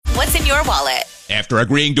in your wallet. After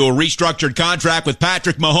agreeing to a restructured contract with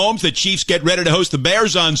Patrick Mahomes, the Chiefs get ready to host the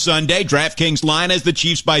Bears on Sunday. DraftKings line has the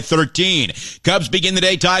Chiefs by 13. Cubs begin the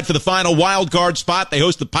day tied for the final wild card spot. They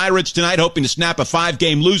host the Pirates tonight, hoping to snap a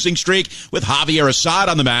 5-game losing streak with Javier Assad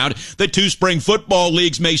on the mound. The two spring football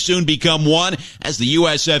leagues may soon become one, as the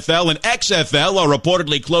USFL and XFL are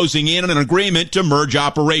reportedly closing in on an agreement to merge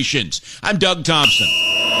operations. I'm Doug Thompson.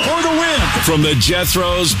 For the win! From the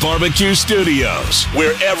Jethro's Barbecue Studios,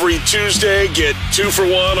 where every Tuesday get 2 for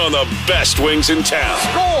 1 on the best wings in town.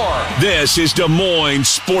 Score! This is Des Moines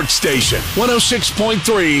Sports Station,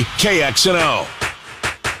 106.3 KXNO.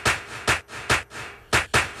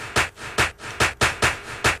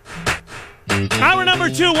 Hour number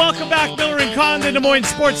 2, welcome back. Miller and Condon, Des Moines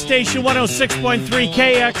Sports Station, 106.3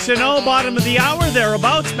 KXNO. Bottom of the hour,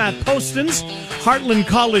 thereabouts. Matt Postins, Heartland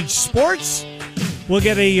College Sports. We'll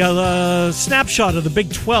get a snapshot of the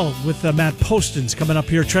Big 12 with Matt Postins coming up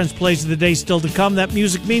here. Trent's Plays of the Day still to come. That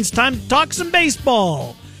music means time to talk some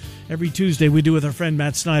baseball. Every Tuesday we do with our friend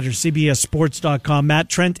Matt Snyder, CBSSports.com. Matt,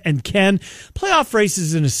 Trent, and Ken. Playoff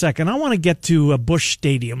races in a second. I want to get to Busch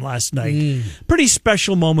Stadium last night. Pretty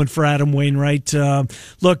special moment for Adam Wainwright.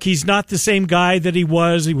 Look, he's not the same guy that he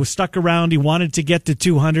was. He was stuck around. He wanted to get to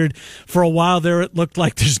 200. For a while there, it looked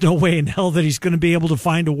like there's no way in hell that he's going to be able to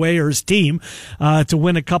find a way, or his team, to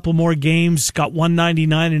win a couple more games. Got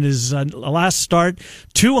 199 in his last start.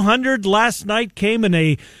 200 last night came in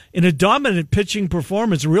a dominant pitching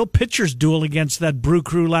performance, a real pitcher's duel against that Brew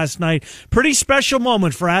Crew last night. Pretty special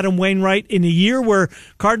moment for Adam Wainwright in a year where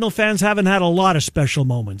Cardinal fans haven't had a lot of special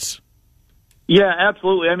moments. Yeah,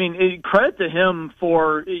 absolutely. I mean, credit to him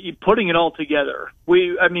for putting it all together.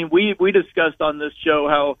 We discussed on this show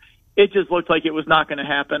how it just looked like it was not going to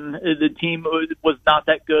happen. The team was not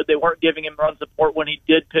that good. They weren't giving him run support when he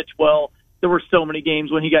did pitch well. There were so many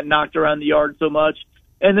games when he got knocked around the yard so much.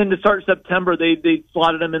 And then to start September, they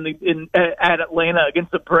slotted him at Atlanta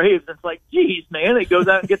against the Braves. It's like, geez, man, it goes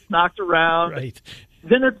out and gets knocked around. Right.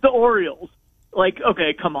 Then it's the Orioles. Like,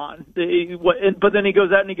 okay, come on. But then he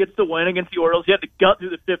goes out and he gets the win against the Orioles. He had to gut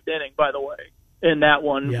through the 5th inning, by the way, in that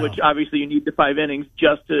one, which obviously you need the 5 innings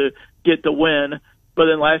just to get the win. But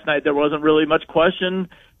then last night there wasn't really much question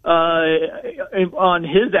on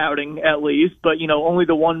his outing, at least. But, only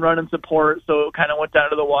the 1 run in support, so it kind of went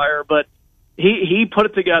down to the wire. But he put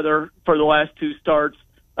it together for the last 2 starts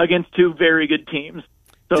against 2 very good teams.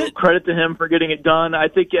 So credit to him for getting it done. I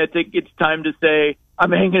think it's time to say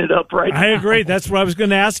I'm hanging it up right now. I agree. That's what I was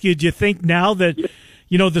going to ask you. Do you think now that,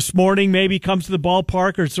 this morning maybe comes to the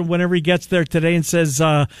ballpark or so whenever he gets there today and says,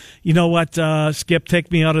 you know what, Skip,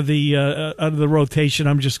 take me out of the rotation.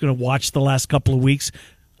 I'm just going to watch the last couple of weeks.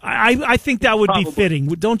 I think that would be fitting.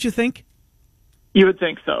 Don't you think? You would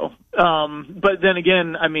think so. But then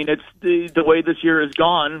again, I mean, it's the way this year has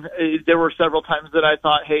gone. There were several times that I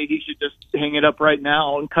thought, hey, he should just hang it up right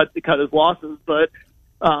now and cut his losses. But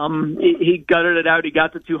he gutted it out. He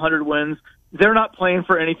got to 200 wins. They're not playing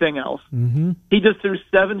for anything else. Mm-hmm. He just threw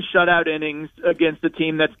 7 shutout innings against a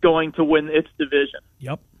team that's going to win its division.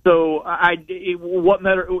 Yep. So what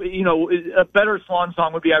better, a better swan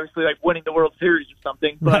song would be obviously like winning the World Series or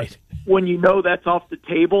something. But when that's off the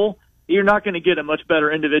table, you're not going to get a much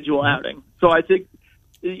better individual outing. So I think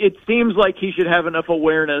it seems like he should have enough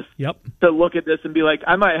awareness to look at this and be like,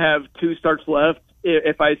 I might have 2 starts left.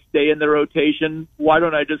 If I stay in the rotation, why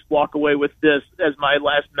don't I just walk away with this as my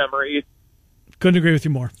last memory? Couldn't agree with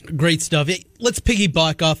you more. Great stuff. Let's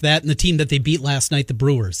piggyback off that and the team that they beat last night, the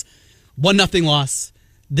Brewers. 1-0 loss.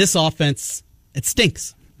 This offense, it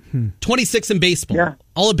stinks. 26 in baseball. Yeah.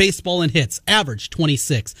 All of baseball in hits. Average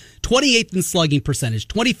 26. 28th in slugging percentage.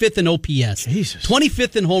 25th in OPS. Jesus.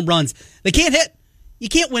 25th in home runs. They can't hit. You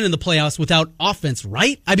can't win in the playoffs without offense,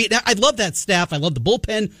 right? I mean, I love that staff. I love the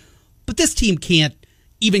bullpen. But this team can't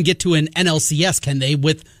even get to an NLCS, can they,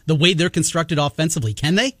 with the way they're constructed offensively?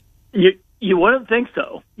 Can they? You wouldn't think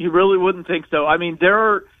so. You really wouldn't think so. I mean,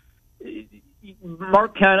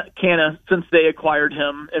 Mark Canha, since they acquired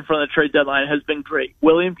him in front of the trade deadline, has been great.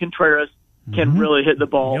 William Contreras can really hit the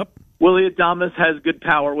ball. Yep. Willie Adames has good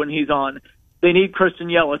power when he's on. They need Christian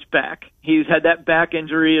Yelich back. He's had that back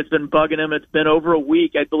injury. It's been bugging him. It's been over a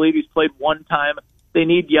week. I believe he's played 1 time. They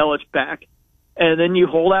need Yelich back. And then you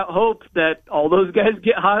hold out hope that all those guys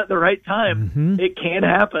get hot at the right time. Mm-hmm. It can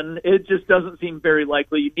happen. It just doesn't seem very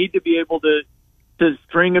likely. You need to be able to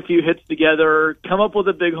string a few hits together, come up with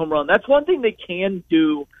a big home run. That's one thing they can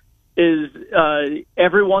do is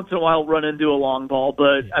every once in a while run into a long ball.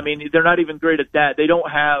 But, I mean, they're not even great at that. They don't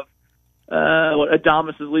have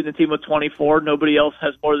Adames is leading the team with 24. Nobody else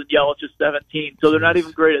has more than Yelich is 17. So they're not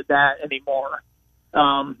even great at that anymore.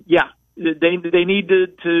 They need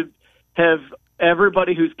to have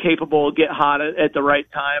everybody who's capable get hot at the right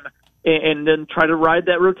time, and then try to ride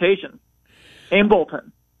that rotation and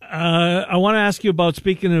bullpen. I want to ask you about,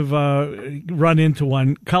 speaking of run into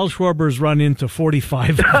one, Kyle Schwarber's run into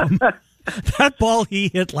 45 of them. That ball he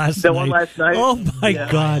hit last night. One last night. Oh, my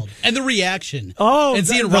God. And the reaction. Oh, and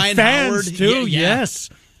seeing the Ryan fans, Howard. too, yes.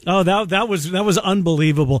 Oh, that was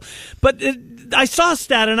unbelievable. But I saw a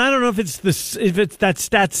stat, and I don't know if it's that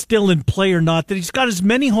stat still in play or not, that he's got as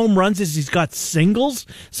many home runs as he's got singles,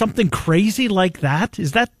 something crazy like that.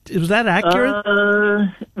 Was that accurate?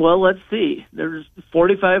 Well, let's see. There's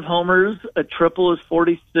 45 homers. A triple is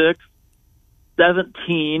 46.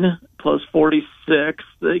 17 plus 46.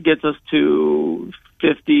 That gets us to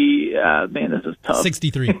 50. Man, this is tough.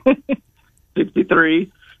 63.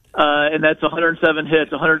 63. And that's 107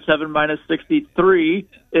 hits. 107 minus 63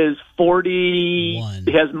 is 40.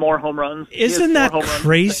 He has more home runs. Isn't that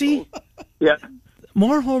crazy? Yeah.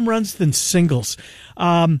 More home runs than singles.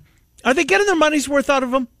 Are they getting their money's worth out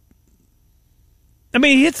of him? I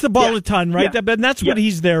mean, he hits the ball a ton, right? Yeah. And that's what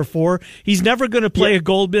he's there for. He's never going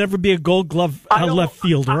to never be a Gold Glove left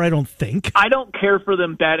fielder, I don't think. I don't care for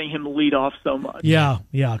them batting him lead off so much. Yeah.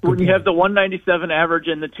 When you have the 197 average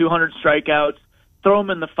and the 200 strikeouts, throw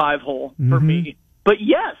him in the 5-hole for me. But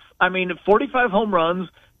yes, I mean, 45 home runs,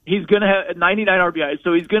 he's going to have 99 RBIs,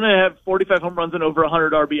 so he's going to have 45 home runs and over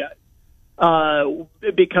 100 RBIs.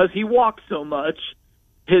 Because he walks so much,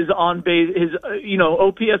 his on-base,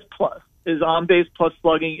 OPS plus, is on-base plus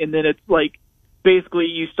slugging, and then it's like basically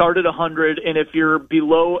you start at 100, and if you're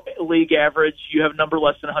below league average, you have a number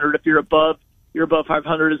less than 100. If you're above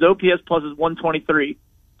 500. His OPS plus is 123.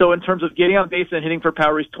 So in terms of getting on base and hitting for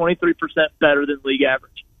power, he's 23% better than league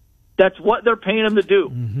average. That's what they're paying him to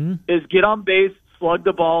do, is get on base, slug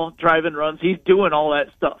the ball, drive in runs. He's doing all that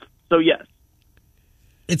stuff. So, yes.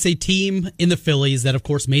 It's a team in the Phillies that, of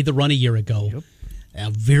course, made the run a year ago. Yep. A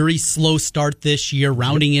very slow start this year,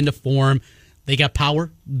 rounding into form. They got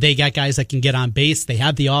power. They got guys that can get on base. They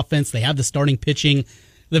have the offense. They have the starting pitching.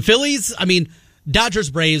 The Phillies, I mean, Dodgers,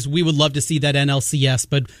 Braves, we would love to see that NLCS,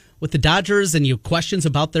 but with the Dodgers and you questions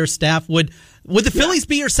about their staff, would the Phillies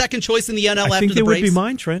be your second choice in the NL after the Braves? I think they would be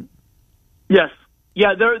mine, Trent. Yes.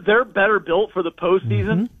 Yeah, they're better built for the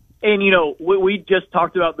postseason. And, we just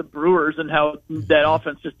talked about the Brewers and how that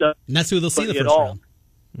offense just doesn't. And that's who they'll see the first round.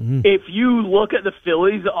 If you look at the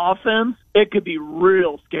Phillies' offense, it could be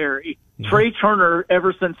real scary. Yeah. Trey Turner,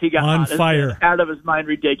 ever since he got on fire, out of his mind,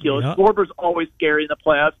 ridiculous. Schwarber's always scary in the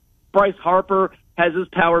playoffs. Bryce Harper has his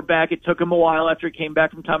power back. It took him a while after he came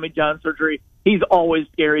back from Tommy John surgery. He's always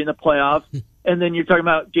scary in the playoffs. And then you're talking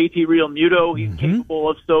about JT Realmuto. He's capable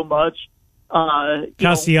of so much.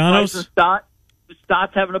 Castellanos.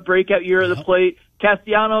 Stott's having a breakout year at the plate.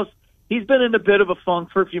 Castellanos, he's been in a bit of a funk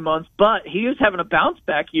for a few months, but he is having a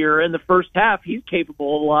bounce-back year in the first half. He's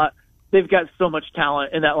capable of a lot. They've got so much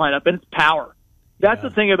talent in that lineup, and it's power. That's the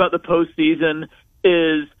thing about the postseason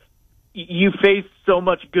is you face so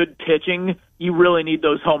much good pitching, you really need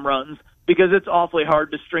those home runs because it's awfully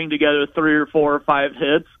hard to string together 3 or 4 or 5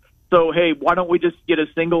 hits. So, hey, why don't we just get a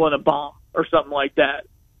single and a bomb or something like that?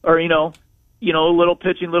 Or, a little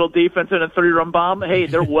pitching, little defense, and a 3-run bomb. Hey,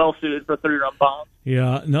 they're well suited for 3-run bombs.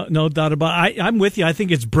 Yeah, no doubt about it. I'm with you. I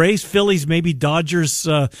think it's Braves, Phillies, maybe Dodgers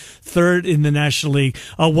third in the National League.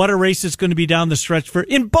 What a race it's going to be down the stretch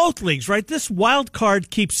in both leagues, right? This wild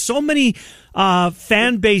card keeps so many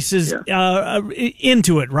fan bases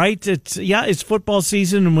into it, right? It's football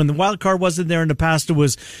season, and when the wild card wasn't there in the past, it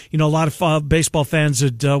was a lot of baseball fans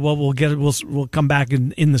that we'll come back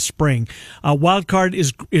in the spring. Wild card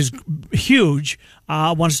is huge.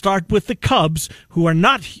 I want to start with the Cubs, who are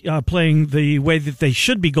not playing the way that they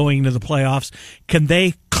should be going into the playoffs. Can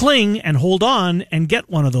they cling and hold on and get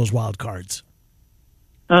one of those wild cards?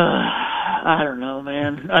 I don't know,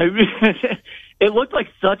 man. It looked like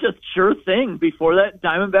such a sure thing before that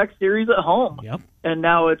Diamondback series at home. Yep. And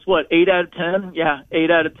now it's, 8 out of 10? Yeah, 8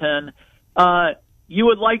 out of 10. You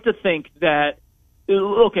would like to think that,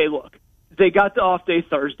 okay, look, they got the off day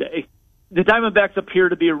Thursday. The Diamondbacks appear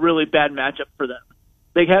to be a really bad matchup for them.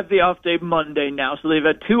 They have the off day Monday now, so they've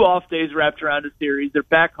had 2 off days wrapped around a series. They're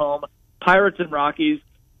back home, Pirates and Rockies.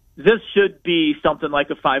 This should be something like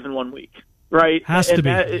a 5-1 week, right? Has to be.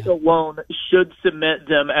 And that alone should cement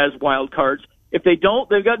them as wild cards. If they don't,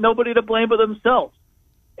 they've got nobody to blame but themselves.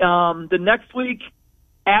 The next week,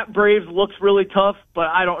 at Braves looks really tough, but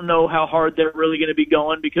I don't know how hard they're really going to be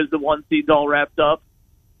going because the 1 seed's all wrapped up.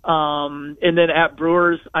 And then at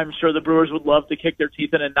Brewers, I'm sure the Brewers would love to kick their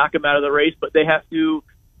teeth in and knock them out of the race, but they have to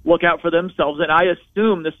look out for themselves. And I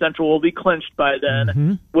assume the Central will be clinched by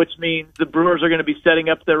then, which means the Brewers are going to be setting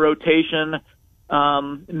up their rotation.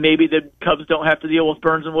 Maybe the Cubs don't have to deal with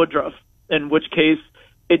Burns and Woodruff, in which case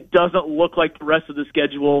it doesn't look like the rest of the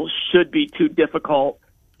schedule should be too difficult,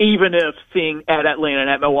 even if seeing at Atlanta and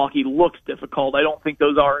at Milwaukee looks difficult. I don't think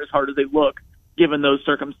those are as hard as they look, given those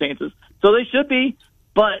circumstances. So they should be,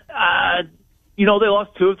 but, they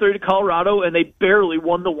lost 2 of 3 to Colorado, and they barely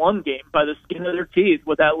won the one game by the skin of their teeth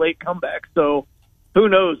with that late comeback. So who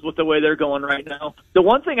knows with the way they're going right now. The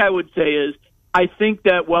one thing I would say is I think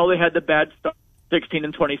that while they had the bad start, 16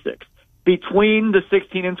 and 26, between the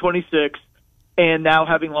 16 and 26 and now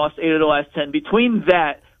having lost 8 of the last 10, between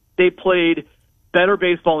that, they played better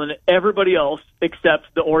baseball than everybody else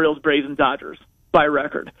except the Orioles, Braves, and Dodgers by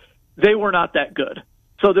record. They were not that good.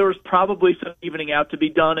 So there was probably some evening out to be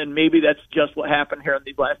done, and maybe that's just what happened here in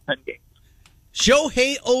these last 10 games.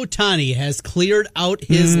 Shohei Ohtani has cleared out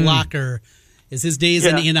his locker. Is his days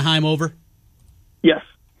in Anaheim over? Yes.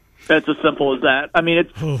 That's as simple as that. I mean,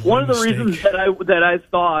 it's one of the reasons that I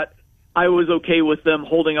thought I was okay with them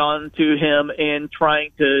holding on to him and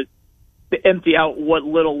trying to empty out what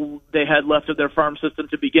little they had left of their farm system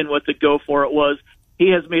to begin with to go for it was he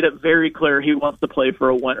has made it very clear he wants to play for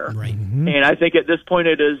a winner. Right. Mm-hmm. And I think at this point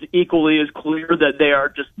it is equally as clear that they are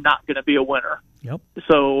just not going to be a winner. Yep.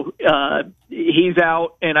 So he's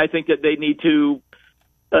out, and I think that they need to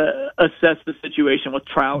assess the situation with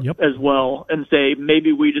Trout as well and say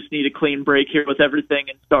maybe we just need a clean break here with everything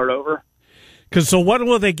and start over. So what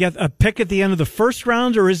will they get, a pick at the end of the first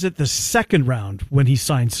round, or is it the second round when he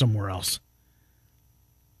signs somewhere else?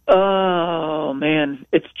 Oh, man,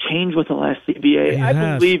 it's changed with the last CBA.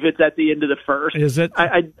 I believe it's at the end of the first. Is it?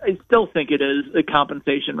 I still think it is a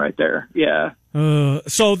compensation right there, yeah. But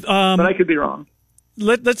I could be wrong.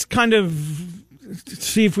 Let's kind of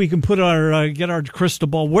see if we can put get our crystal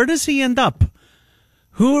ball. Where does he end up?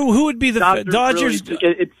 Who would be the Dodgers?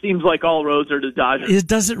 Really, it seems like all roads are to Dodgers.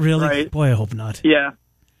 Does it really? Right? Boy, I hope not. Yeah.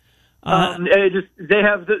 They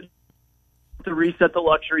have to reset the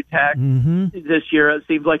luxury tax this year. It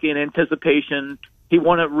seems like in anticipation, he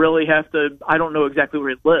wouldn't really have to. I don't know exactly where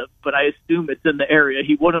he lives, but I assume it's in the area.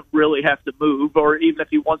 He wouldn't really have to move, or even if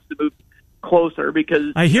he wants to move closer,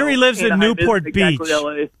 because I hear he lives in Newport Beach.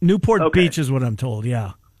 LA. Newport Beach is what I'm told.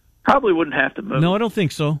 Yeah, probably wouldn't have to move. No, I don't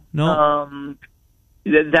think so. No.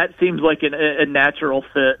 That seems like a natural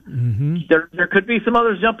fit. Mm-hmm. There could be some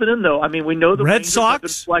others jumping in, though. I mean, we know the Red Rangers Sox have been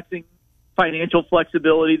flexing financial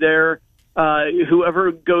flexibility there.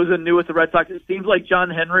 Whoever goes in new with the Red Sox, it seems like John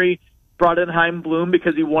Henry brought in Chaim Bloom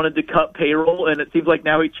because he wanted to cut payroll, and it seems like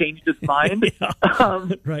now he changed his mind.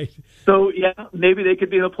 Right. So, yeah, maybe they could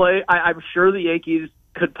be in the play. I'm sure the Yankees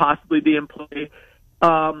could possibly be in play.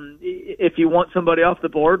 If you want somebody off the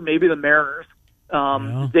board, maybe the Mariners.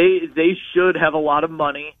 They should have a lot of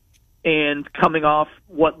money, and coming off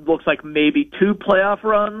what looks like maybe 2 playoff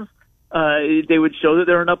runs, they would show that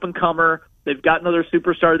they're an up-and-comer. They've got another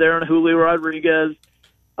superstar there in Julio Rodriguez.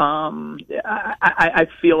 I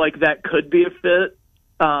feel like that could be a fit.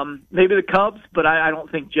 Maybe the Cubs, but I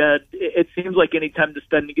don't think Jed. It seems like any time the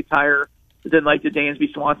spending gets higher than like the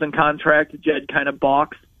Dansby Swanson contract, Jed kind of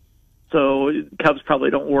balks. So Cubs probably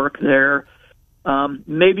don't work there.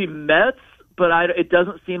 Maybe Mets. But it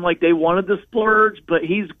doesn't seem like they wanted to splurge, but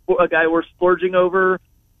he's a guy we're splurging over.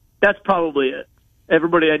 That's probably it.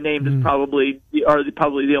 Everybody I named is probably the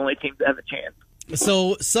only teams that have a chance.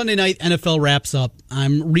 So Sunday night NFL wraps up.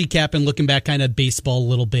 I'm recapping, looking back kind of baseball a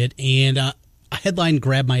little bit, and a headline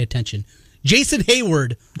grabbed my attention. Jason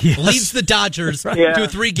Hayward leads the Dodgers to a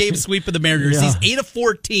 3-game sweep of the Mariners. He's 8 of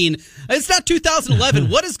 14. It's not 2011.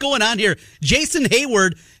 What is going on here? Jason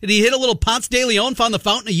Hayward, did he hit a little Ponce de Leon, found the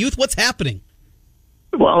fountain of youth? What's happening?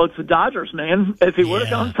 Well, it's the Dodgers, man. If he would have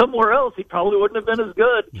gone somewhere else, he probably wouldn't have been as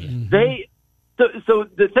good. Mm-hmm. So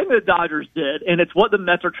the thing that the Dodgers did, and it's what the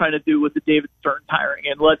Mets are trying to do with the David Stern hiring,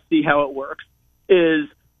 and let's see how it works, is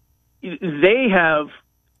they have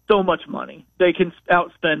so much money. They can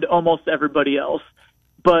outspend almost everybody else,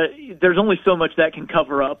 but there's only so much that can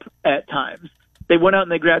cover up at times. They went out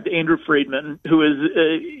and they grabbed Andrew Friedman, who is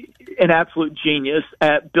an absolute genius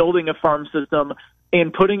at building a farm system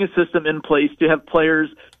and putting a system in place to have players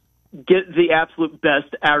get the absolute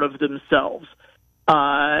best out of themselves.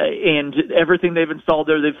 And everything they've installed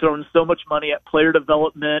there, they've thrown so much money at player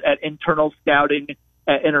development, at internal scouting,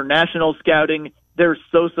 at international scouting. They're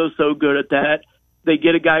so good at that. They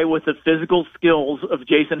get a guy with the physical skills of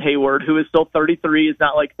Jason Hayward, who is still 33, is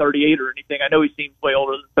not like 38 or anything. I know he seems way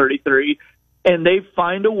older than 33. And they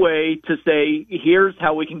find a way to say, here's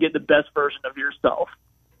how we can get the best version of yourself.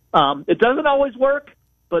 It doesn't always work,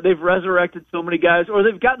 but they've resurrected so many guys, or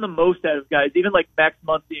they've gotten the most out of guys, even like Max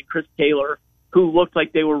Muncy and Chris Taylor, who looked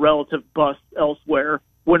like they were relative busts elsewhere,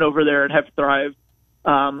 went over there and have thrived.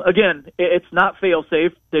 Again, it's not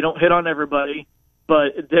fail-safe. They don't hit on everybody,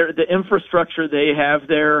 but the infrastructure they have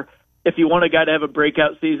there, if you want a guy to have a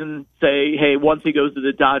breakout season, say, hey, once he goes to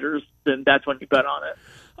the Dodgers, then that's when you bet on it.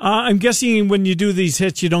 I'm guessing when you do these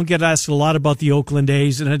hits, you don't get asked a lot about the Oakland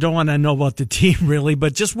A's, and I don't want to know about the team really,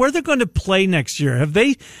 but just where they're going to play next year.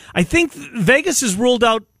 I think Vegas is ruled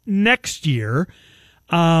out next year.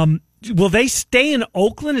 Will they stay in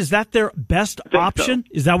Oakland? Is that their best option? So.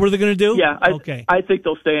 Is that what they're going to do? Yeah, I think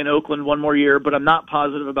they'll stay in Oakland one more year, but I'm not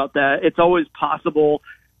positive about that. It's always possible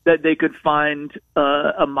that they could find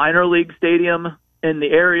a minor league stadium in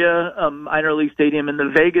the area, a minor league stadium in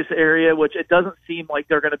the Vegas area, which it doesn't seem like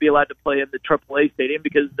they're going to be allowed to play in the AAA stadium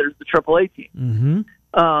because there's the AAA team.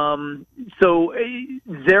 Mm-hmm. So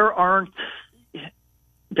there aren't.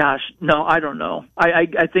 Gosh, no, I don't know.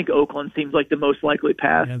 I think Oakland seems like the most likely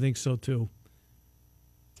path. Yeah, I think so too.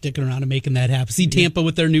 Sticking around and making that happen. See Tampa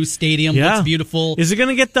with their new stadium. Yeah. Looks beautiful. Is it going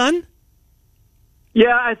to get done?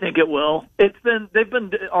 Yeah, I think it will. They've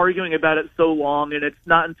been arguing about it so long, and it's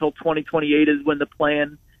not until 2028 is when the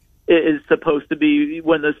plan is supposed to be,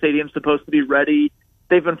 when the stadium's supposed to be ready.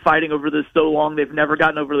 They've been fighting over this so long. They've never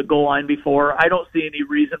gotten over the goal line before. I don't see any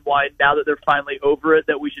reason why, now that they're finally over it,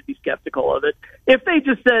 that we should be skeptical of it. If they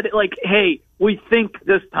just said, like, hey, we think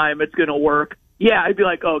this time it's going to work, yeah, I'd be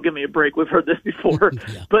like, oh, give me a break. We've heard this before.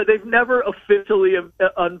 Yeah. But they've never officially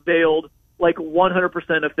unveiled, like,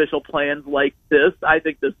 100% official plans like this. I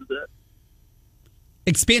think this is it.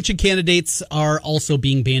 Expansion candidates are also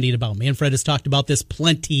being bandied about. Manfred has talked about this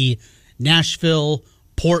plenty. Nashville,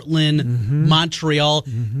 Portland, Montreal,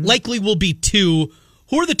 likely will be two.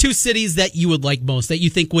 Who are the two cities that you would like most, that you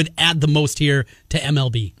think would add the most here to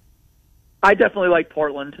MLB? I definitely like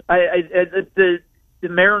Portland. The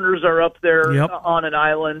Mariners are up there on an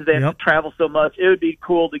island. They have to travel so much. It would be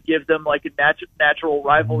cool to give them like a natural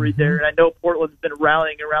rivalry there. And I know Portland's been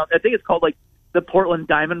rallying around. I think it's called like the Portland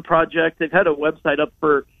Diamond Project. They've had a website up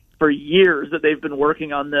for years that they've been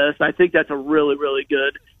working on this. I think that's a really, really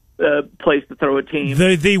good place to throw a team.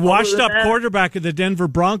 The washed-up quarterback of the Denver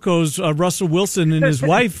Broncos, Russell Wilson, and his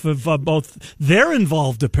wife have both. They're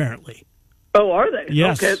involved apparently. Oh, are they?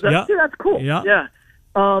 Yes. Okay, that's cool. Yeah.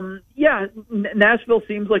 Nashville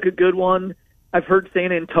seems like a good one. I've heard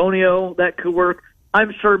San Antonio, that could work.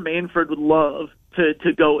 I'm sure Manfred would love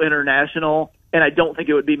to go international, and I don't think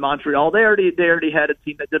it would be Montreal. They already had a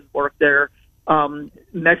team that didn't work there.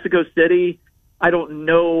 Mexico City, I don't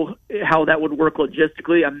know how that would work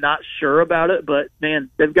logistically. I'm not sure about it, but, man,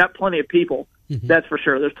 they've got plenty of people. That's for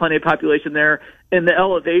sure. There's plenty of population there. In the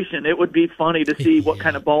elevation, it would be funny to see what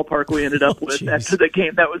kind of ballpark we ended up with after the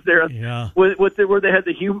game that was there. Yeah. Where they had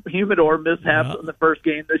the humidor mishap in the first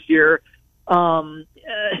game this year.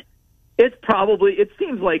 It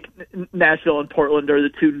seems like Nashville and Portland are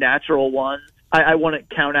the two natural ones. I wouldn't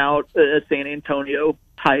count out a San Antonio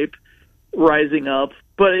type rising up,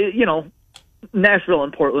 but Nashville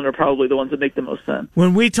and Portland are probably the ones that make the most sense.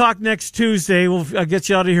 When we talk next Tuesday, I'll get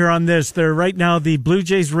you out of here on this. They're right now the Blue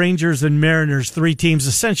Jays, Rangers, and Mariners, three teams.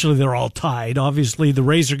 Essentially, they're all tied. Obviously, the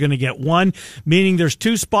Rays are going to get one, meaning there's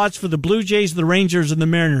two spots for the Blue Jays, the Rangers, and the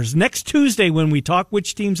Mariners. Next Tuesday, when we talk,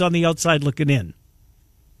 which team's on the outside looking in?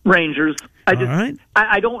 Rangers.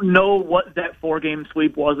 I don't know what that 4-game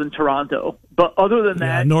sweep was in Toronto, but other than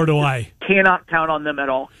that, nor do I. Cannot count on them at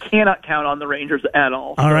all. Cannot count on the Rangers at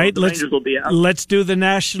all. All right, the Rangers will be out. Let's do the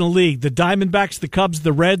National League. The Diamondbacks, the Cubs,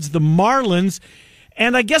 the Reds, the Marlins,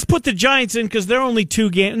 and I guess put the Giants in because they're only 2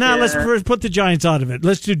 games. Let's put the Giants out of it.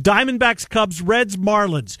 Let's do Diamondbacks, Cubs, Reds,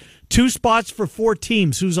 Marlins. 2 spots for 4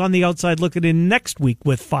 teams. Who's on the outside looking in next week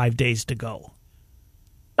with 5 days to go?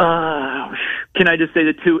 Can I just say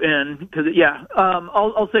the 2 in? Because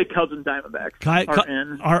I'll say Cubs and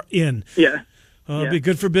Diamondbacks are in. Yeah. It'll be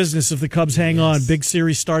good for business if the Cubs hang on. Big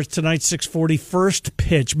series starts tonight, 6:40, first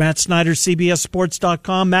pitch. Matt Snyder,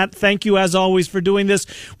 CBSSports.com. Matt, thank you as always for doing this.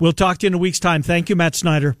 We'll talk to you in a week's time. Thank you, Matt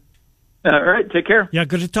Snyder. All right, take care. Yeah,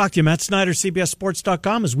 good to talk to you. Matt Snyder,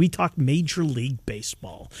 CBSSports.com, as we talk Major League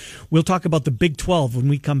Baseball. We'll talk about the Big 12 when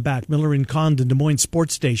we come back. Miller and Condon, Des Moines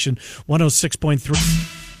Sports Station,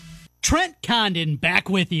 106.3. Trent Condon back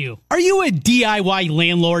with you. Are you a DIY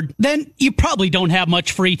landlord? Then you probably don't have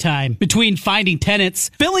much free time. Between finding tenants,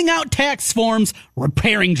 filling out tax forms,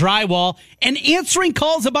 repairing drywall, and answering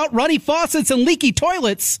calls about runny faucets and leaky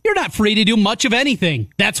toilets, you're not free to do much of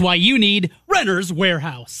anything. That's why you need Renter's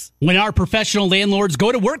Warehouse. When our professional landlords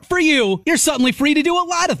go to work for you, you're suddenly free to do a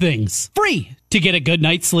lot of things. Free to get a good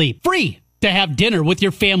night's sleep. Free to have dinner with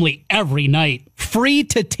your family every night. free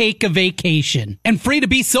to take a vacation. And free to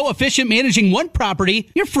be so efficient managing one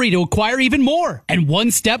property, you're free to acquire even more. And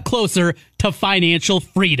one step closer to financial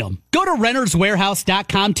freedom. Go to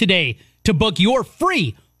renterswarehouse.com today to book your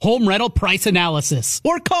free home rental price analysis.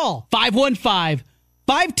 Or call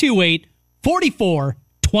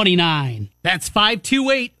 515-528-4429. That's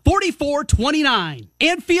 528-4429.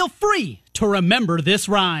 And feel free to remember this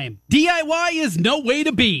rhyme. DIY is no way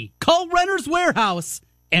to be. Call Renters Warehouse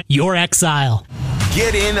and your exile.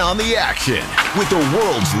 Get in on the action with the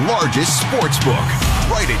world's largest sports book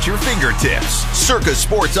right at your fingertips. Circa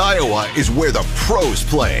Sports Iowa is where the pros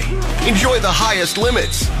play. Enjoy the highest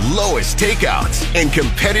limits, lowest takeouts, and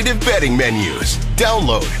competitive betting menus.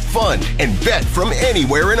 Download, fund, and bet from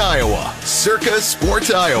anywhere in Iowa. Circa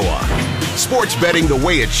Sports Iowa. Sports betting the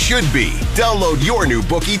way it should be. Download your new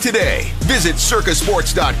bookie today. Visit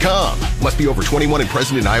circasports.com. Must be over 21 and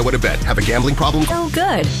present in Iowa to bet. Have a gambling problem? Oh,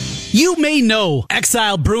 good. You may know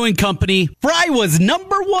Exile Brewing Company for Iowa's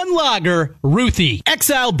 #1 lager, Ruthie.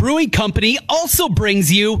 Exile Brewing Company also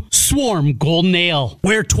brings you Swarm Golden Ale,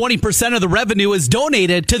 where 20% of the revenue is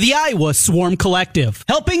donated to the Iowa Swarm Collective,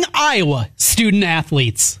 helping Iowa student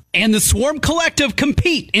athletes. And the Swarm Collective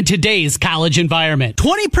compete in today's college environment.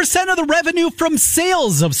 20% of the revenue from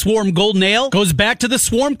sales of Swarm Golden Ale goes back to the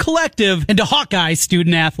Swarm Collective and to Hawkeye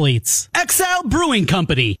student athletes. Exile Brewing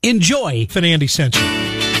Company. Enjoy. Andy Century.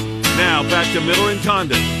 Now back to Miller and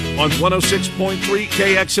Condon on 106.3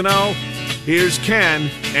 KXNO. Here's Ken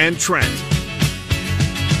and Trent.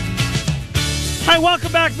 Hi,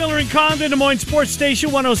 welcome back. Miller and Condon, Des Moines Sports Station,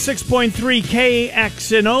 106.3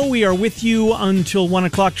 KXNO. We are with you until 1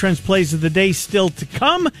 o'clock. Trent's Plays of the Day still to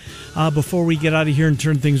come. Before we get out of here and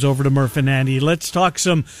turn things over to Murph and Andy, let's talk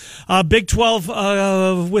some Big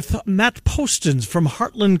 12 with Matt Postins from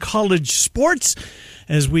Heartland College Sports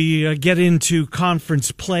as we get into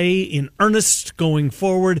conference play in earnest going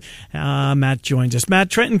forward. Matt joins us. Matt,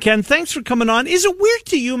 Trent, and Ken, thanks for coming on. Is it weird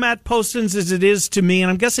to you, Matt Postins, as it is to me, and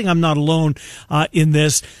I'm guessing I'm not alone in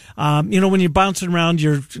this, when you're bouncing around,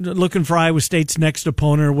 you're looking for Iowa State's next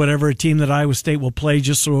opponent or whatever, a team that Iowa State will play,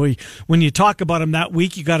 just so when you talk about them that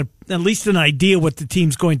week, you got at least an idea what the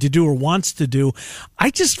team's going to do or wants to do. I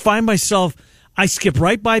just find myself, I skip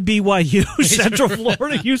right by BYU, Central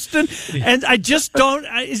Florida, Houston, and I just don't.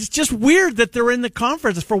 It's just weird that they're in the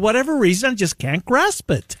conference for whatever reason. I just can't grasp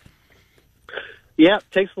it. Yeah, it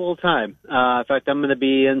takes a little time. In fact, I'm going to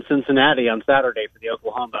be in Cincinnati on Saturday for the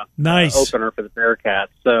Oklahoma opener for the Bearcats.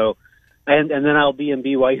 So, and then I'll be in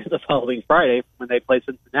BYU the following Friday when they play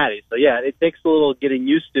Cincinnati. So, yeah, it takes a little getting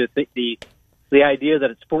used to the idea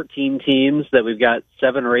that it's 14 teams, that we've got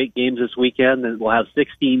 7 or 8 games this weekend, and we'll have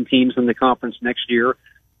 16 teams in the conference next year.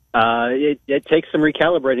 It takes some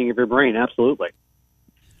recalibrating of your brain, absolutely.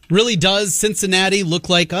 Really does. Cincinnati look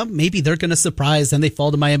like maybe they're going to surprise, and they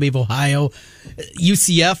fall to Miami of Ohio.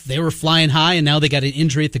 UCF, they were flying high, and now they got an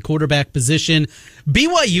injury at the quarterback position.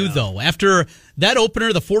 BYU, though, after that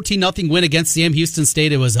opener, the 14-0 win against Sam Houston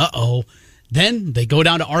State, it was Then they go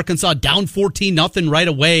down to Arkansas, down 14-0 right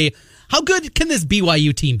away. How good can this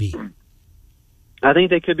BYU team be? I think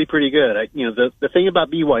they could be pretty good. The thing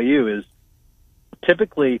about BYU is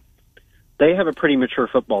typically they have a pretty mature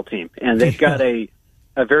football team, and they've got a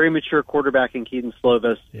very mature quarterback in Keaton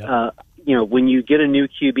Slovis. Yep. When you get a new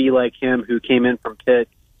QB like him who came in from Pitt,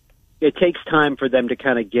 it takes time for them to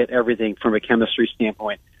kind of get everything from a chemistry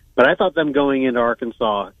standpoint. But I thought them going into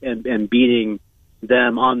Arkansas and beating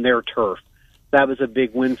them on their turf, that was a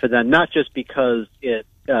big win for them, not just because it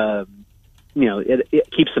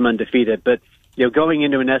keeps them undefeated, but going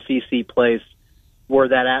into an SEC place where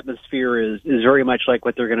that atmosphere is very much like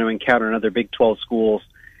what they're going to encounter in other Big 12 schools,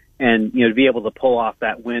 and to be able to pull off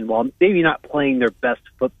that win while maybe not playing their best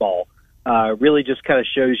football really just kind of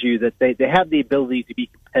shows you that they have the ability to be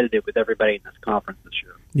competitive with everybody in this conference this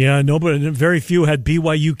year. Yeah, no, but very few had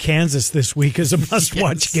BYU Kansas this week as a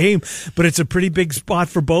must-watch game, but it's a pretty big spot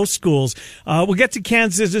for both schools. We'll get to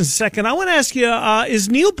Kansas in a second. I want to ask you, is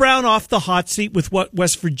Neil Brown off the hot seat with what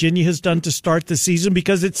West Virginia has done to start the season?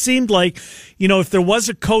 Because it seemed like, if there was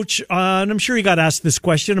a coach, and I'm sure you got asked this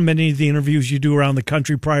question in many of the interviews you do around the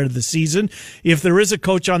country prior to the season, if there is a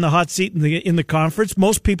coach on the hot seat in the conference,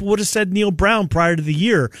 most people would have said Neil Brown prior to the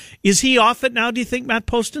year. Is he off it now, do you think, Matt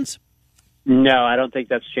Postins? No, I don't think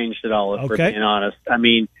that's changed at all, if we're being honest. I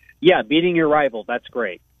mean, yeah, beating your rival, that's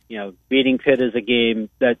great. Beating Pitt is a game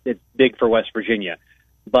that it's big for West Virginia.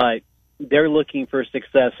 But they're looking for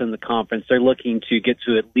success in the conference. They're looking to get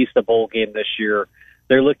to at least a bowl game this year.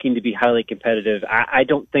 They're looking to be highly competitive. I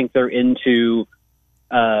don't think they're into,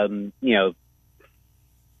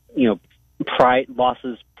 pride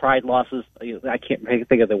losses. I can't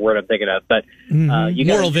think of the word I'm thinking of, but you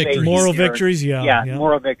got moral victories. Yeah,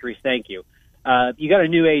 moral victories. Thank you. You got a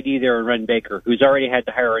new AD there in Ren Baker, who's already had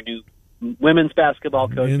to hire a new women's basketball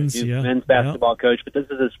coach, men's basketball coach, but this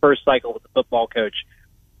is his first cycle with the football coach.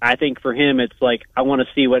 I think for him, it's like, I want to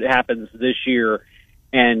see what happens this year.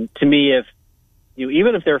 And to me, if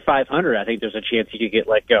even if they're 500, I think there's a chance he could get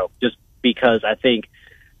let go, just because I think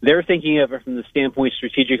they're thinking of it from the standpoint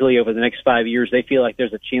strategically over the next 5 years. They feel like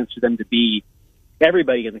there's a chance for them to be,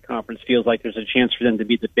 everybody in the conference feels like there's a chance for them to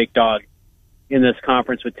be the big dog in this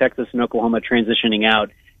conference, with Texas and Oklahoma transitioning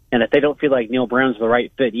out. And if they don't feel like Neil Brown's the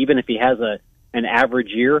right fit, even if he has an average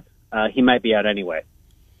year, he might be out anyway.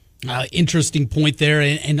 Interesting point there,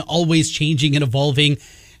 and always changing and evolving.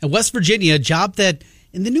 And West Virginia, a job that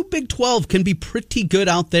in the new Big 12 can be pretty good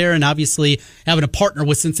out there, and obviously having a partner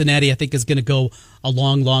with Cincinnati, I think, is going to go a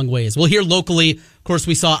long, long ways. Well, here locally, of course,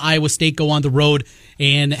 we saw Iowa State go on the road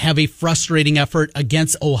and have a frustrating effort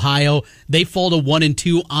against Ohio. They fall to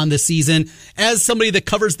 1-2 on the season. As somebody that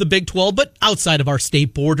covers the Big 12, but outside of our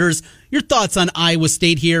state borders, your thoughts on Iowa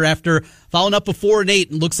State here after following up a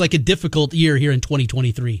 4-8 and looks like a difficult year here in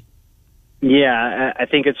 2023? Yeah, I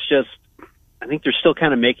think they're still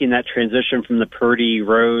kind of making that transition from the Purdy,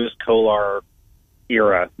 Rose, Kolar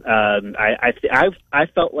era. I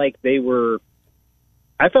felt like they were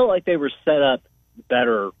set up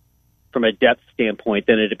better from a depth standpoint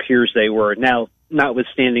than it appears they were. Now,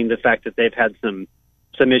 notwithstanding the fact that they've had some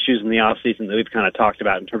issues in the offseason that we've kind of talked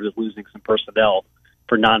about in terms of losing some personnel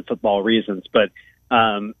for non-football reasons, but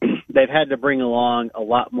they've had to bring along a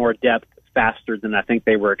lot more depth faster than I think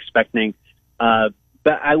they were expecting.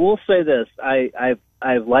 But I will say this: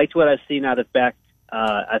 I've liked what I've seen out of Beck.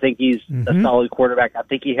 I think he's a solid quarterback. I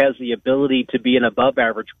think he has the ability to be an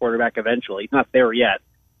above-average quarterback eventually. He's not there yet,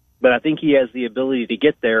 but I think he has the ability to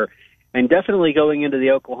get there. And definitely going into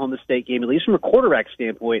the Oklahoma State game, at least from a quarterback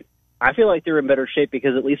standpoint, I feel like they're in better shape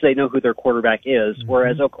because at least they know who their quarterback is,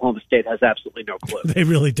 whereas Oklahoma State has absolutely no clue. They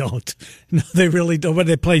really don't. No, they really don't. When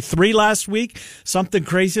they played 3 last week, something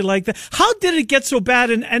crazy like that. How did it get so bad,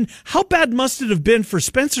 and how bad must it have been for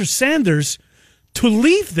Spencer Sanders to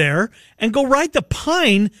leave there and go ride the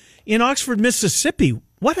pine in Oxford, Mississippi?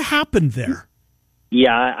 What happened there?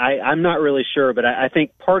 Yeah, I'm not really sure, but I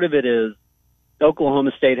think part of it is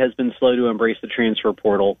Oklahoma State has been slow to embrace the transfer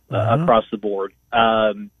portal across the board.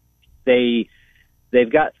 They've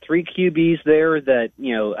got 3 QBs there that,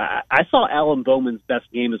 I saw Alan Bowman's best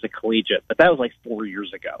game as a collegiate, but that was like 4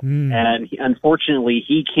 years ago. And unfortunately,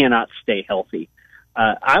 he cannot stay healthy.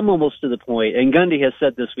 I'm almost to the point, and Gundy has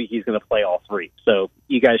said this week he's going to play all 3, so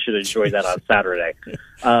you guys should enjoy that on Saturday.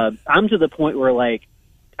 I'm to the point where,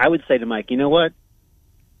 I would say to Mike, you know what?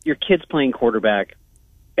 Your kid's playing quarterback.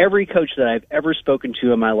 Every coach that I've ever spoken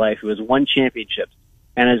to in my life who has won championships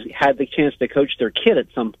and has had the chance to coach their kid at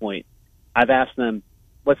some point, I've asked them,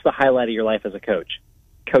 what's the highlight of your life as a coach?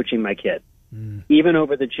 Coaching my kid. Even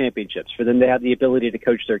over the championships, for them to have the ability to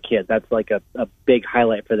coach their kid, that's like a big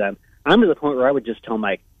highlight for them. I'm to the point where I would just tell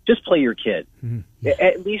Mike, just play your kid.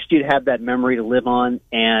 At least you'd have that memory to live on,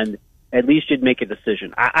 and at least you'd make a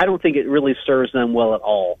decision. I don't think it really serves them well at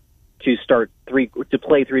all to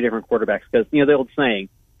play 3 different quarterbacks, because, the old saying,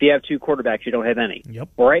 if you have 2 quarterbacks, you don't have any. Yep.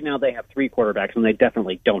 Well, right now they have 3 quarterbacks, and they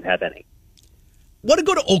definitely don't have any. Want to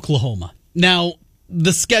go to Oklahoma. Now,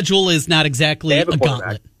 the schedule is not exactly a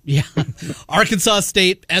gauntlet. Yeah. Arkansas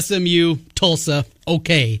State, SMU, Tulsa,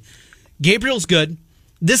 okay. Gabriel's good.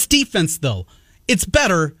 This defense, though, it's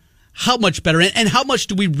better. How much better? And how much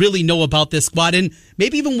do we really know about this squad? And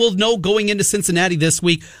maybe even we'll know going into Cincinnati this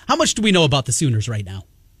week. How much do we know about the Sooners right now?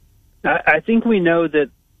 I think we know that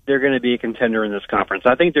they're going to be a contender in this conference.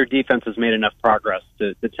 I think their defense has made enough progress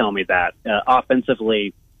to tell me that.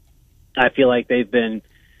 Offensively, I feel like they've been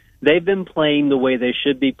playing the way they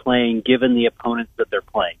should be playing, given the opponents that they're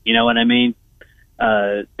playing. You know what I mean?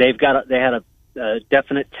 They had a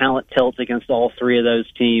definite talent tilt against all 3 of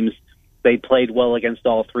those teams. They played well against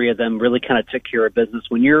all 3 of them. Really kind of took care of business.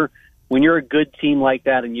 When you're a good team like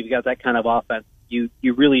that and you've got that kind of offense, you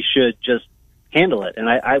really should just handle it. And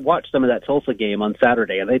I watched some of that Tulsa game on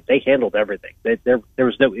Saturday, and they handled everything. There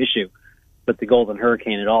was no issue with the Golden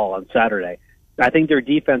Hurricane at all on Saturday. I think their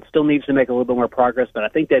defense still needs to make a little bit more progress, but I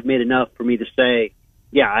think they've made enough for me to say,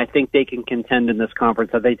 yeah, I think they can contend in this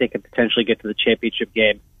conference. I think they can potentially get to the championship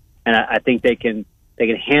game, and I think they can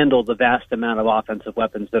handle the vast amount of offensive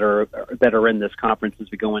weapons that are in this conference as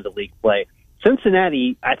we go into league play.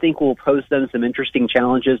 Cincinnati, I think, will pose them some interesting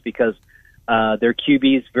challenges because their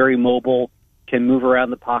QB is very mobile, can move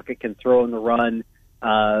around the pocket, can throw in the run,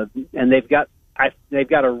 and they've got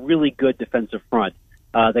a really good defensive front.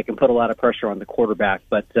 that can put a lot of pressure on the quarterback.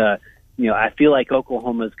 But, I feel like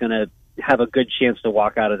Oklahoma is going to have a good chance to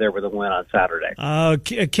walk out of there with a win on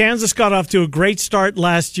Saturday. Kansas got off to a great start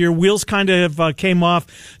last year. Wheels kind of came off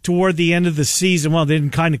toward the end of the season. Well, they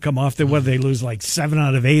didn't kind of come off. They lose like 7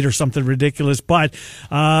 out of 8 or something ridiculous. But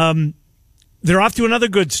they're off to another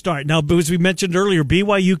good start. Now, as we mentioned earlier,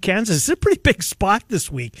 BYU, Kansas, it's a pretty big spot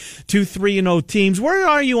this week. 2 3-0 teams. Where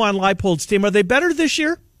are you on Leipold's team? Are they better this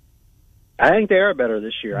year? I think they are better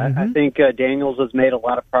this year. I think Daniels has made a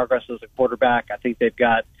lot of progress as a quarterback. I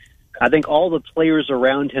think all the players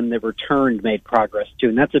around him that returned made progress too,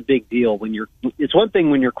 and that's a big deal. It's one thing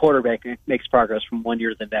when your quarterback makes progress from one year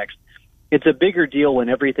to the next. It's a bigger deal when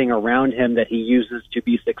everything around him that he uses to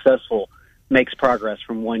be successful makes progress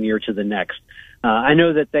from one year to the next. I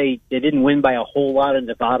know that they didn't win by a whole lot in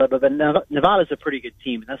Nevada, but Nevada's a pretty good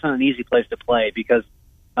team, and that's not an easy place to play because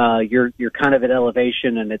you're kind of at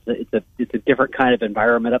elevation, and it's a different kind of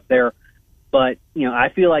environment up there. But, I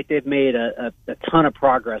feel like they've made a ton of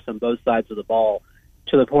progress on both sides of the ball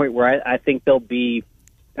to the point where I think they'll be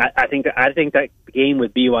I think that game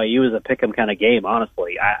with BYU is a pick-em kind of game,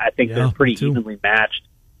 honestly. I think they're pretty evenly matched.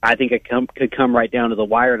 I think it could come right down to the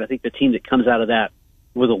wire, and I think the team that comes out of that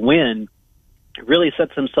with a win really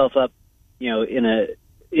sets themselves up, in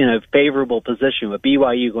a favorable position with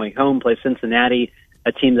BYU going home, play Cincinnati,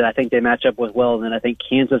 a team that I think they match up with well, and then I think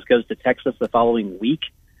Kansas goes to Texas the following week.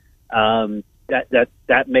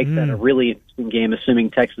 That makes that a really interesting game, assuming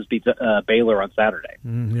Texas beats Baylor on Saturday.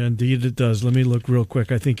 Indeed, it does. Let me look real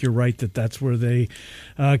quick. I think you're right that's where they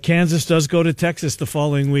Kansas does go to Texas the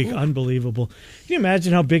following week. Ooh. Unbelievable. Can you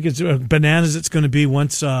imagine how big bananas it's going to be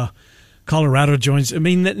once Colorado joins? I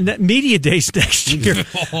mean, media days next year.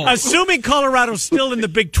 Assuming Colorado's still in the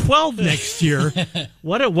Big 12 next year.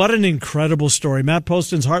 What an incredible story. Matt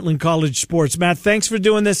Postins, Heartland College Sports. Matt, thanks for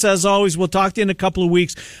doing this as always. We'll talk to you in a couple of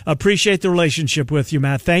weeks. Appreciate the relationship with you,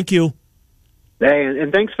 Matt. Thank you. Hey,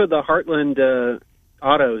 and thanks for the Heartland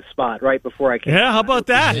auto spot right before I came. Yeah, how about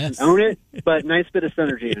that? Yes. Own it, but nice bit of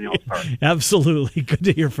synergy in y'all's part. Absolutely. Good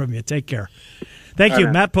to hear from you. Take care. Thank you,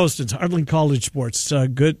 Matt Postins, Heartland College Sports.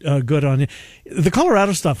 Good on you. The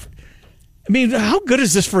Colorado stuff. I mean, how good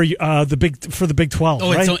is this for the Big 12?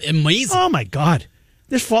 Oh, right? It's amazing! Oh my God,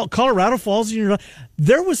 Colorado falls in your.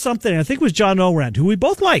 There was something I think it was John Orand, who we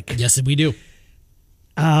both like. Yes, we do.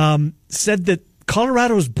 Said that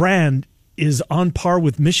Colorado's brand is on par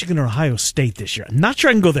with Michigan or Ohio State this year. I'm not sure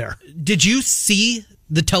I can go there. Did you see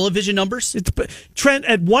the television numbers? Trent,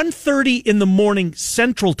 at 1:30 in the morning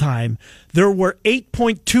Central Time, there were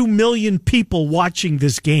 8.2 million people watching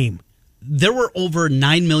this game. There were over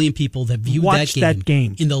 9 million people that viewed that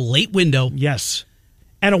game in the late window. Yes.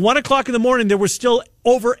 And at 1 o'clock in the morning, there were still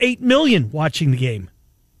over 8 million watching the game.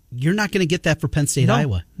 You're not going to get that for Penn State,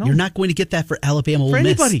 Iowa. No. You're not going to get that for Alabama, Ole Miss.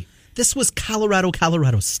 Anybody. This was Colorado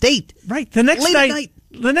State. Right. The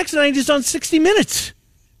next night is on 60 Minutes.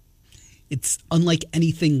 It's unlike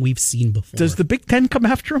anything we've seen before. Does the Big Ten come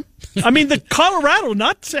after him? I mean, the Colorado,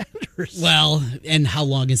 not Sanders. Well, and how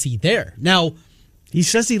long is he there? Now, he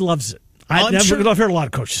says he loves it. I've heard a lot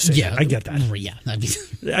of coaches say that. I get that. Yeah.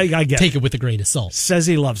 I get Take it with a grain of salt. Says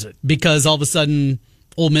he loves it. Because all of a sudden,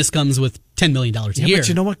 Ole Miss comes with $10 million a year. But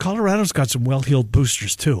you know what? Colorado's got some well-heeled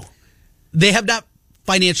boosters, too. They have not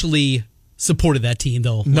financially supported that team,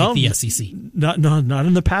 though, like the SEC. Not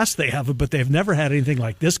in the past they haven't, but they've never had anything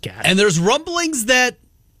like this cat. And there's rumblings that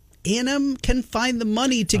A&M can find the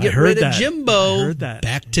money to get rid of Jimbo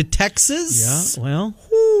back to Texas. Yeah, well,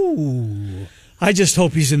 I just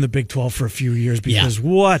hope he's in the Big 12 for a few years because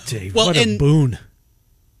what a boon.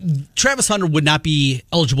 Travis Hunter would not be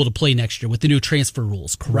eligible to play next year with the new transfer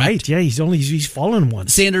rules, correct? Right, yeah, he's fallen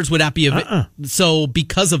once. Sanders would not be So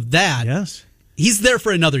because of that, he's there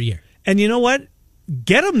for another year. And you know what?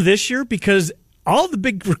 Get him this year because all the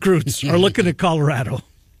big recruits are looking at Colorado.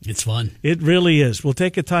 It's fun. It really is. We'll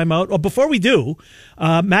take a time out. Well, before we do,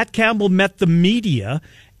 Matt Campbell met the media.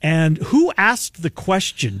 And who asked the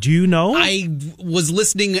question? Do you know? I was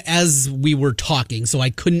listening as we were talking, so I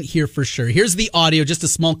couldn't hear for sure. Here's the audio, just a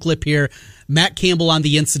small clip here. Matt Campbell on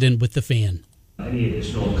the incident with the fan. Any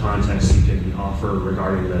additional context you can offer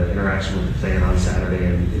regarding the interaction with the fan on Saturday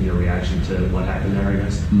and your reaction to what happened there, I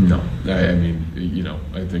guess? No. I mean,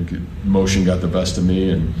 I think emotion got the best of me,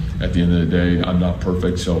 and at the end of the day, I'm not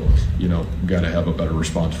perfect, so, got to have a better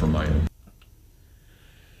response from my end.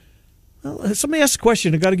 Well, somebody asked a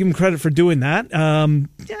question. I got to give him credit for doing that.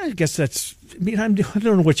 I guess that's. I mean, I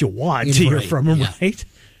don't know what you want to hear from him, right?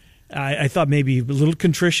 I thought maybe a little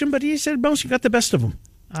contrition, but he said emotion got the best of him.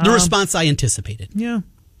 The response I anticipated. Yeah.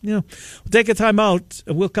 we'll take a time out.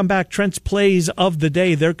 We'll come back. Trent's plays of the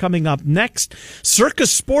day. They're coming up next. Circa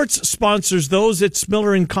Sports sponsors those. It's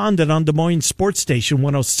Miller and Condon on Des Moines Sports Station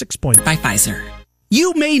 106. By Pfizer.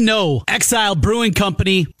 You may know Exile Brewing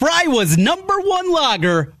Company for Iowa's #1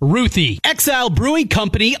 lager, Ruthie. Exile Brewing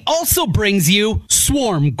Company also brings you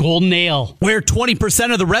Swarm Golden Ale, where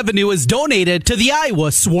 20% of the revenue is donated to the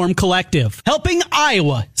Iowa Swarm Collective, helping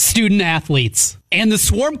Iowa student athletes. And the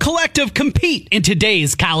Swarm Collective compete in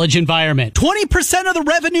today's college environment. 20% of the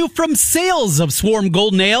revenue from sales of Swarm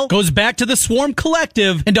Golden Ale goes back to the Swarm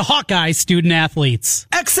Collective and to Hawkeye student athletes.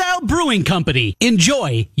 Exile Brewing Company.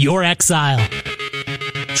 Enjoy your exile.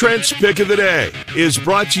 Trent's Pick of the Day is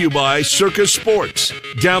brought to you by Circa Sports.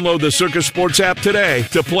 Download the Circa Sports app today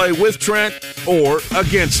to play with Trent or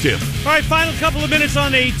against him. All right, final couple of minutes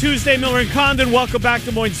on a Tuesday. Miller and Condon. Welcome back to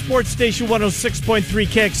Des Moines Sports Station 106.3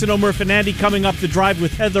 KXNO. Murph and Andy coming up the drive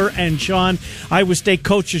with Heather and Sean. Iowa State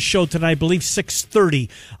coaches show tonight. I believe 6:30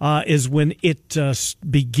 is when it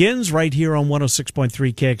begins right here on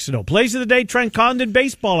 106.3 KXNO. Plays of the day, Trent Condon,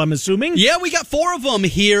 baseball, I'm assuming. Yeah, we got 4 of them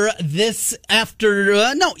here this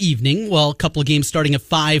evening. Well, a couple of games starting at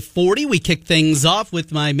 5:40. We kick things off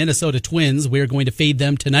with my Minnesota Twins. We're going to fade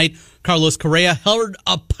them tonight. Carlos Correa heard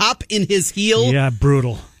a pop in his heel. Yeah,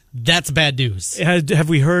 brutal. That's bad news. Have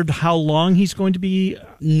we heard how long he's going to be?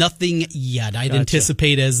 Nothing yet. I'd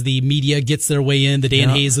anticipate as the media gets their way in, the Dan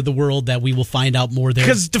Hayes of the world, that we will find out more there.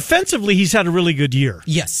 Because defensively, he's had a really good year.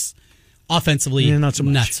 Yes. Offensively, not so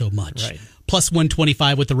much. Not so much. Right. Plus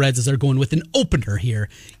 125 with the Reds as they're going with an opener here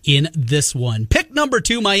in this one. Pick number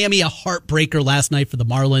 2, Miami, a heartbreaker last night for the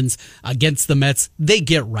Marlins against the Mets. They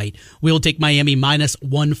get right. We'll take Miami minus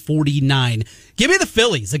 149. Give me the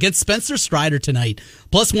Phillies against Spencer Strider tonight.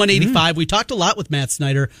 Plus 185. We talked a lot with Matt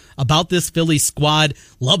Snyder about this Phillies squad.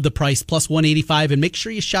 Love the price, plus 185. And make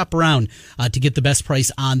sure you shop around to get the best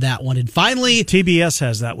price on that one. And finally, TBS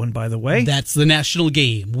has that one, by the way. That's the national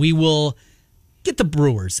game. We will get the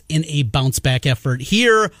Brewers in a bounce-back effort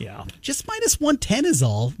here. Yeah. Just minus 110 is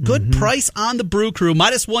all. Good price on the Brew Crew.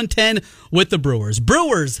 Minus 110 with the Brewers.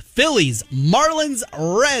 Brewers, Phillies, Marlins,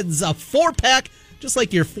 Reds. A 4-pack, just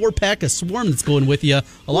like your 4-pack of Swarm that's going with you,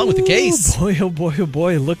 along with the case. Boy, oh boy, oh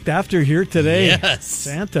boy. Looked after here today. Yes.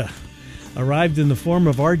 Santa arrived in the form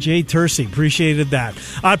of R.J. Tercey. Appreciated that.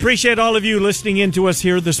 I appreciate all of you listening in to us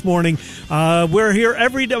here this morning. We're here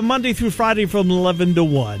every day, Monday through Friday from 11 to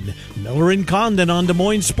 1. Miller and Condon on Des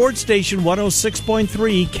Moines Sports Station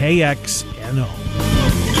 106.3 KXNO.